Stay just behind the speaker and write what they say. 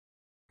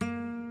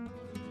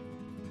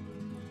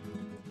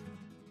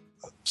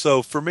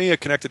So for me, a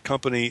connected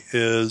company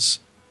is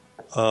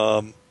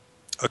um,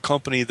 a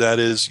company that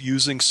is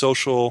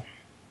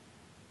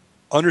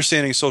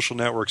understanding social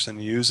networks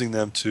and using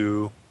them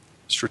to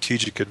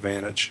strategic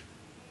advantage.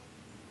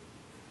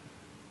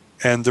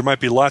 And there might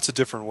be lots of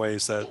different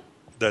ways that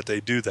they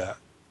do that.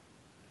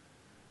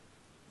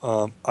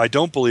 I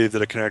don't believe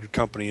that a connected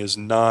company has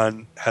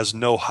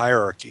no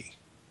hierarchy.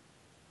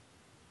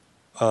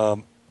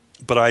 Um,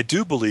 but I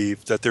do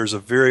believe that there's a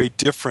very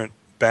different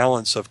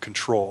balance of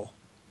control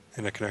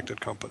in a connected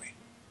company.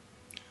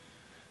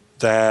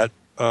 That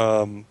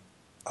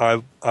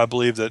I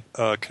believe that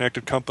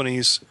connected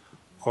companies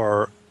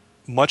are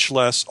much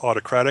less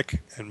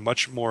autocratic and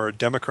much more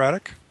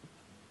democratic.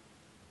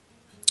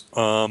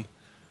 Um,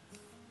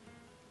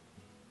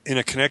 in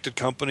a connected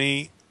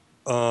company,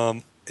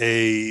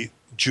 a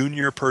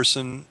junior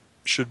person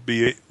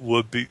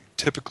would be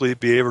typically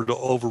be able to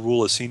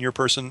overrule a senior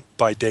person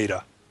by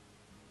data,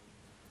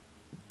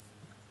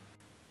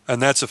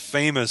 and that's a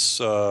famous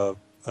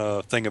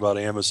thing about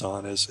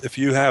Amazon is if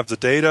you have the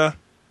data,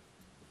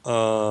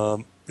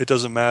 it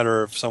doesn't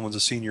matter if someone's a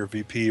senior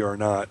VP or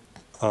not.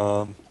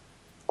 Um,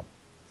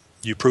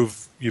 you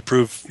prove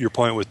your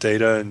point with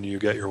data, and you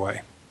get your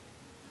way.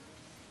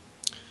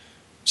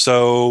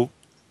 So,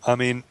 I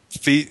mean,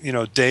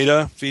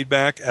 data,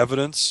 feedback,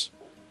 evidence.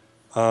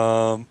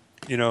 Um,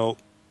 you know,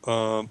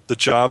 the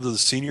job of the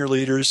senior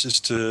leaders is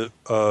to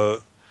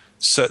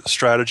set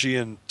strategy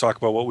and talk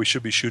about what we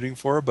should be shooting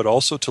for, but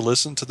also to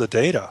listen to the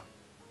data,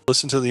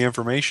 listen to the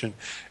information,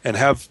 and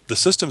have the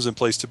systems in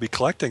place to be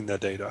collecting that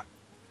data.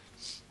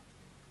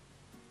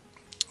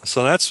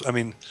 So I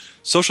mean,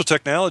 social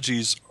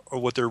technologies,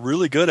 what they're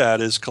really good at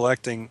is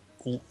collecting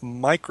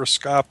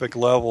microscopic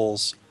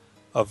levels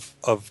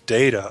of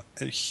data,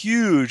 and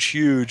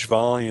huge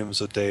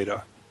volumes of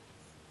data.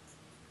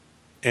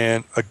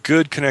 And a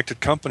good connected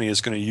company is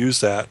going to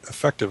use that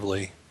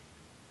effectively.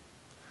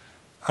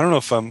 I don't know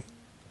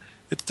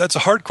if that's a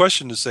hard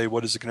question to say.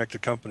 What is a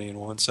connected company in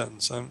one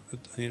sentence?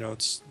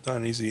 It's not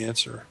an easy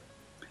answer.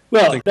 I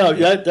Well, think, no,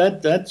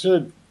 that's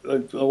a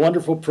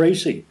wonderful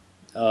précis.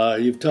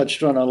 You've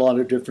touched on a lot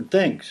of different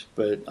things,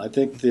 but I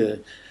think the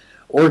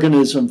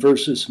organism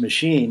versus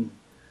machine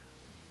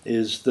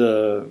is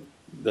the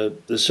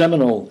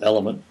seminal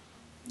element.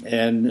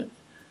 And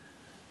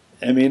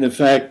I mean, the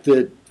fact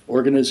that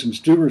organisms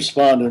do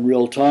respond in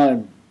real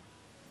time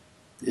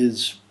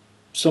is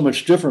so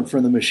much different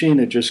from the machine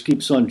that just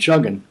keeps on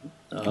chugging.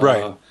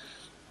 right. Uh,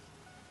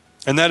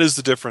 And that is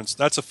the difference.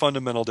 That's a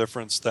fundamental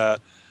difference that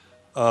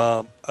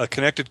a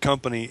connected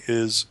company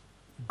is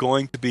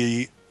going to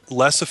be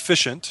less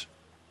efficient,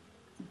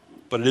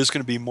 but it is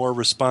going to be more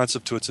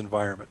responsive to its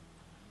environment.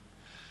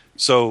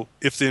 So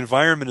if the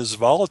environment is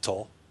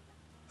volatile,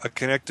 a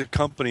connected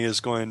company is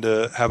going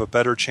to have a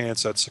better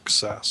chance at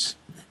success.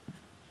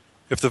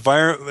 If the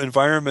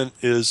environment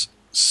is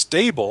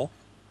stable,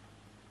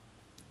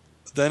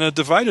 then a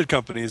divided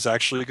company is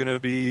actually going to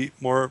be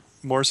more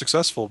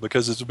successful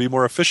because it will be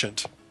more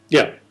efficient.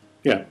 yeah,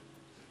 yeah.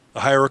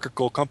 A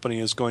hierarchical company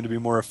is going to be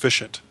more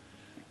efficient.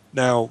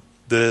 Now,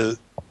 you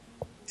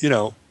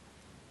know,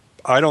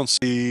 I don't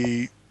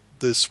see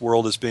this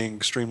world as being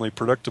extremely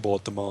predictable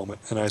at the moment,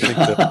 and I think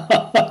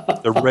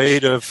that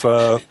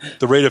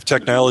the rate of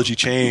technology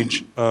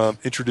change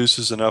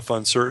introduces enough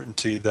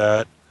uncertainty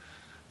that